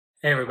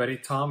Hey everybody,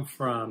 Tom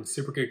from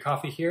Super Good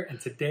Coffee here, and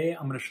today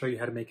I'm going to show you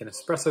how to make an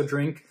espresso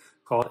drink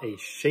called a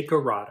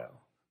Shakerato.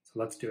 So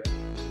let's do it.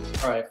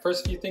 Alright,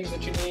 first few things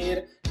that you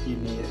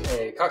need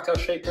a cocktail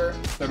shaker, a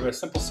little bit of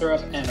simple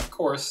syrup, and of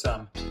course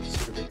some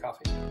Super Good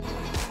Coffee.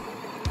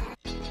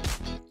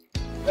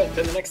 Alright,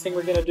 then the next thing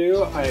we're going to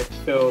do, I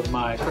filled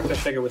my cocktail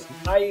shaker with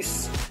some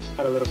ice,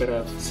 got a little bit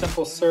of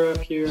simple syrup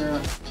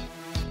here.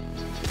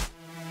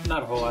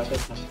 Not a whole lot,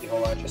 doesn't have to be a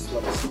whole lot, just a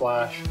little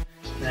splash.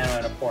 And then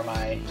I'm going to pour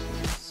my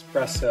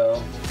espresso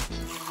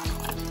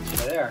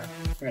into there.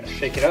 We're going to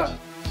shake it up.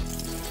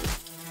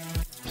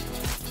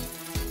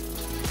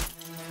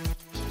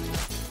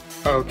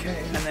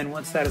 Okay, and then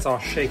once that is all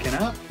shaken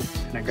up,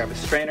 I'm going to grab a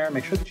strainer.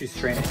 Make sure that you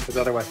strain it because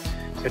otherwise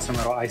you get some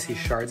little icy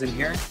shards in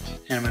here.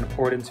 And I'm going to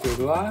pour it into a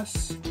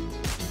glass.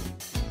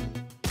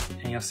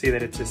 And you'll see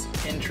that it's this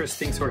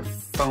interesting sort of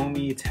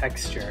foamy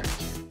texture.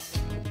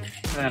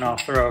 And then I'll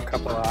throw a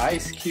couple of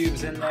ice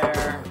cubes in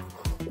there.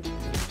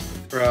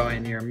 Throw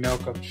in your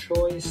milk of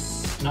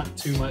choice, not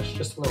too much,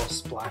 just a little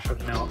splash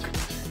of milk.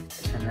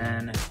 And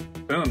then,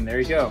 boom, there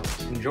you go.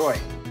 Enjoy.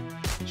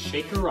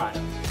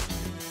 Shakerato.